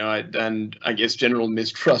 and I guess general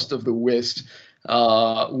mistrust of the West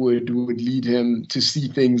would lead him to see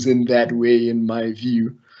things in that way, in my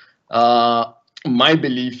view. My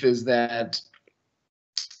belief is that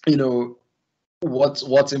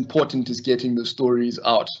what's important is getting the stories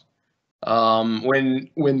out. When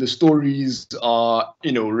the stories are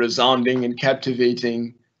resounding and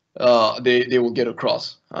captivating, they will get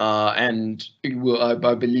across, and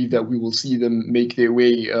I believe that we will see them make their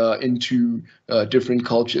way into different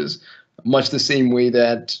cultures, much the same way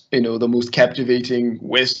that the most captivating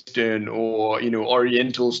Western or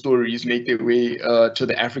Oriental stories make their way to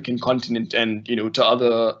the African continent and to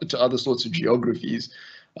other sorts of geographies.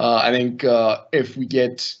 I think if we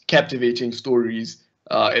get captivating stories,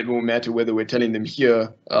 it won't matter whether we're telling them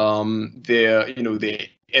here. Their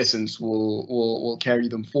essence will carry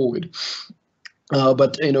them forward.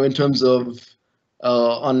 But in terms of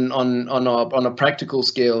on a practical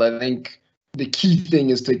scale, I think the key thing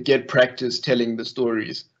is to get practice telling the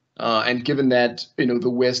stories. And given that the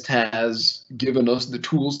West has given us the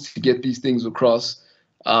tools to get these things across,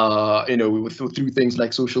 through things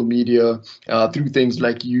like social media, through things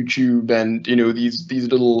like YouTube, and these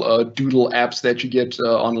little doodle apps that you get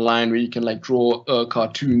online where you can like draw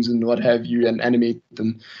cartoons and what have you and animate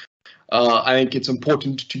them. I think it's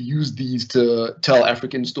important to use these to tell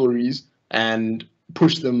African stories and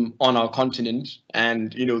push them on our continent,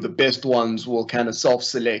 and the best ones will kind of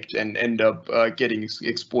self-select and end up getting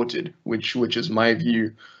exported, which is my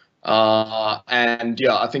view. And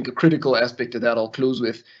yeah, I think a critical aspect of that I'll close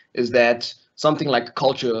with is that something like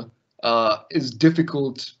culture is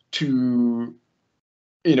difficult to,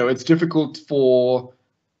 it's difficult for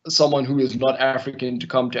someone who is not African to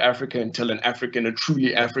come to Africa and tell a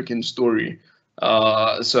truly African story.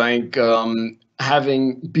 So I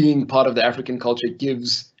think being part of the African culture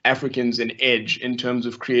gives Africans an edge in terms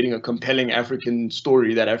of creating a compelling African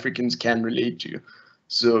story that Africans can relate to.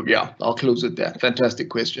 So yeah, I'll close with that. Fantastic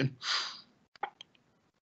question.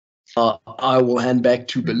 I will hand back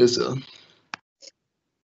to Belissa.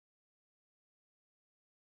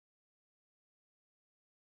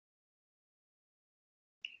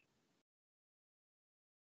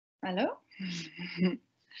 Hello.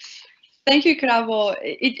 Thank you, Karabo.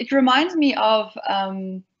 It reminds me of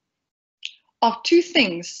two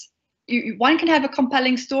things. One can have a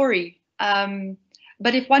compelling story,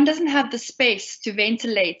 but if one doesn't have the space to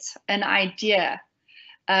ventilate an idea,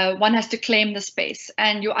 one has to claim the space.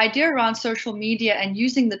 And your idea around social media and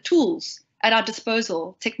using the tools at our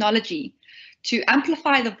disposal, technology, to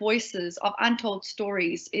amplify the voices of untold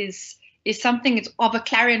stories is something that's of a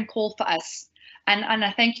clarion call for us. And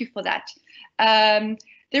I thank you for that.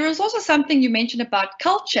 There was also something you mentioned about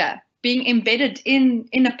culture being embedded in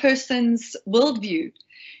a person's worldview.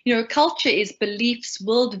 Culture is beliefs,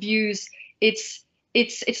 worldviews.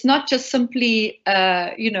 It's not just simply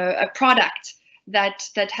a product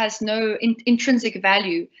that has no intrinsic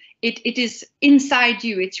value. It is inside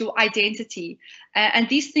you. It's your identity, and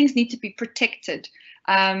these things need to be protected.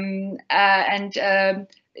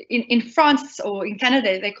 in France or in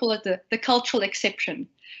Canada, they call it the cultural exception.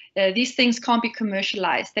 These things can't be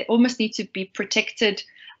commercialized. They almost need to be protected,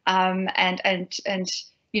 and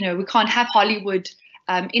you know, we can't have Hollywood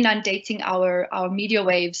inundating our media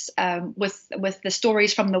waves with the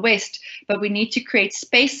stories from the West, but we need to create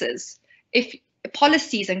spaces,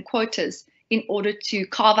 policies and quotas, in order to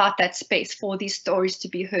carve out that space for these stories to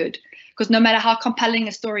be heard. Because no matter how compelling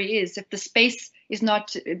a story is, if the space is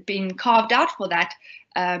not being carved out for that,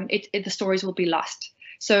 the stories will be lost.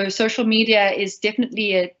 So social media is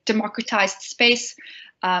definitely a democratized space,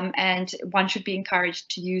 and one should be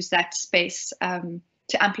encouraged to use that space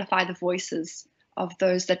to amplify the voices of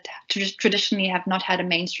those that traditionally have not had a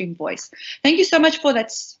mainstream voice. Thank you so much for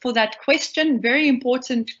that question. Very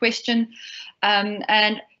important question,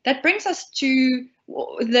 and that brings us to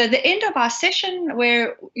the end of our session,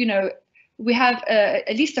 where, you know, we have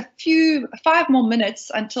at least 5 more minutes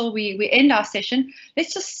until we end our session.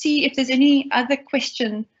 Let's just see if there's any other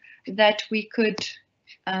question that we could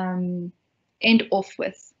end off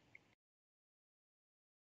with.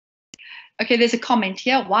 Okay, there's a comment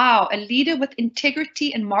here. Wow, a leader with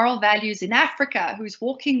integrity and moral values in Africa who's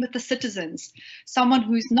walking with the citizens, someone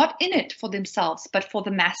who's not in it for themselves, but for the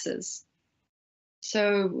masses.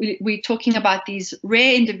 So we're talking about these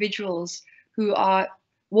rare individuals who are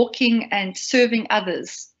walking and serving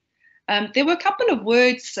others. There were a couple of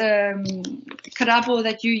words, Karabo,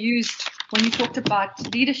 that you used when you talked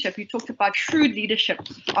about leadership. You talked about shrewd leadership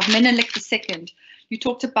of Menelik II. You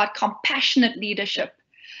talked about compassionate leadership.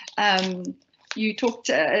 You talked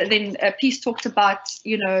then Peace talked about,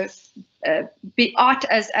 you know, be art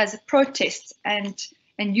as a protest, and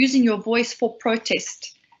using your voice for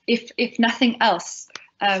protest. If nothing else,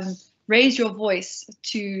 raise your voice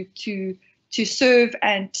to serve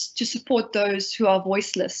and to support those who are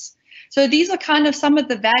voiceless. So these are kind of some of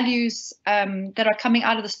the values that are coming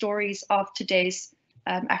out of the stories of today's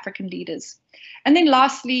African leaders. And then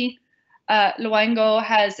lastly, Luango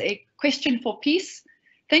has a question for Peace.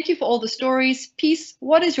 Thank you for all the stories. Peace,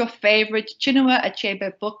 what is your favorite Chinua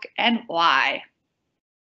Achebe book and why?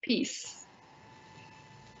 Peace.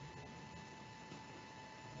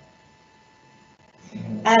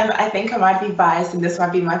 I think I might be biased and this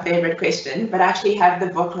might be my favorite question, but I actually have the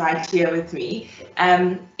book right here with me.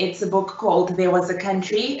 It's a book called There Was a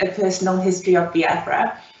Country, A Personal History of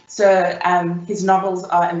Biafra. So his novels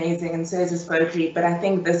are amazing and so is his poetry, but I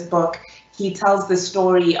think this book, he tells the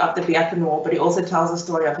story of the Biafran War, but he also tells the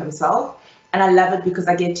story of himself. And I love it because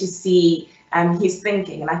I get to see his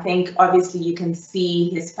thinking. And I think obviously you can see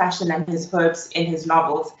his passion and his hopes in his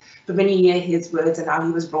novels, but when you hear his words and how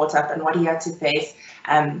he was brought up and what he had to face,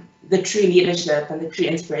 the true leadership and the true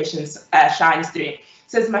inspirations shines through.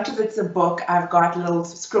 So as much as it's a book, I've got little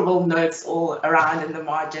scribble notes all around in the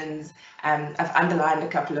margins. I've underlined a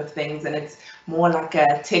couple of things, and it's more like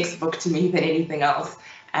a textbook to me than anything else.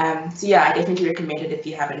 So yeah, I definitely recommend it if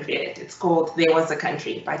you haven't read it. It's called There Was a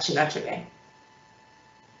Country by Chinua Achebe.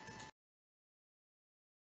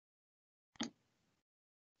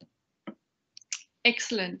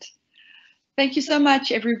 Excellent. Thank you so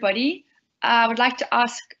much, everybody. I would like to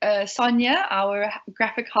ask Sonia, our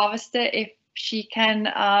graphic harvester, if she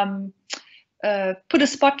can put a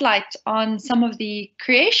spotlight on some of the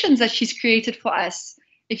creations that she's created for us.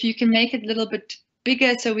 If you can make it a little bit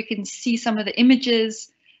bigger so we can see some of the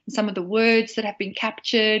images and some of the words that have been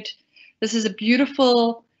captured. This is a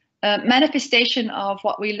beautiful manifestation of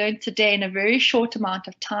what we learned today in a very short amount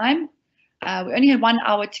of time. We only had 1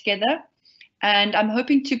 hour together, and I'm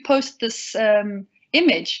hoping to post this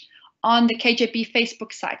image on the KJB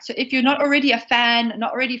Facebook site. So if you're not already a fan,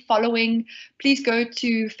 not already following, please go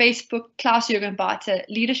to Facebook, Klaus-Jürgen Bathe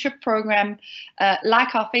Leadership Programme,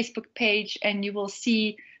 like our Facebook page, and you will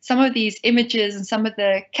see some of these images and some of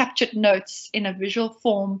the captured notes in a visual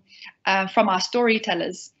form from our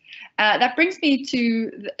storytellers. That brings me to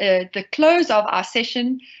the close of our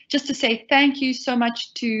session, just to say thank you so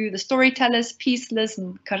much to the storytellers, Peace, Liz,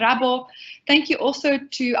 and Karabo. Thank you also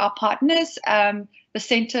to our partners, the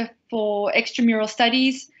Center for Extramural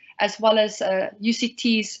Studies, as well as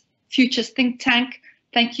UCT's Futures Think Tank.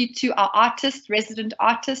 Thank you to our artist, resident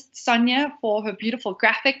artist, Sonia, for her beautiful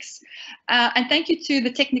graphics. And thank you to the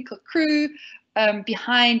technical crew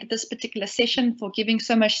behind this particular session for giving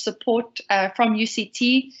so much support from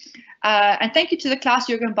UCT. And thank you to the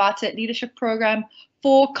Klaus-Jürgen Bathe Leadership Programme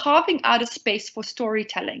for carving out a space for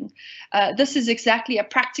storytelling. This is exactly a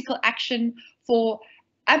practical action for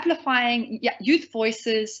amplifying youth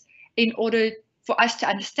voices in order for us to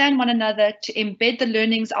understand one another, to embed the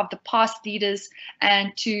learnings of the past leaders,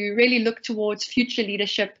 and to really look towards future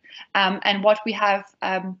leadership and what we have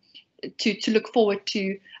to look forward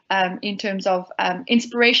to in terms of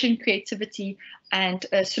inspiration, creativity, and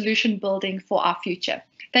solution building for our future.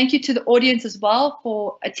 Thank you to the audience as well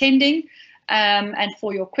for attending and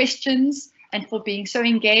for your questions and for being so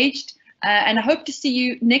engaged. And I hope to see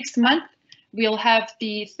you next month. We'll have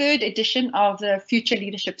the 3rd edition of the Future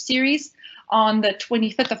Leadership Series on the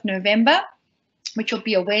 25th of November, which will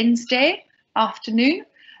be a Wednesday afternoon.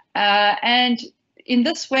 And in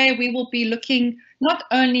this way, we will be looking not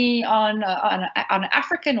only on an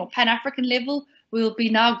African or Pan-African level, we will be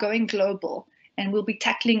now going global, and we'll be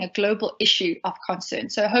tackling a global issue of concern.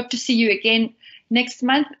 So I hope to see you again next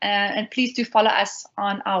month, and please do follow us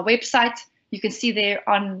on our website. You can see there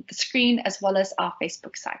on the screen, as well as our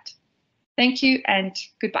Facebook site. Thank you and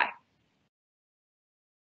goodbye.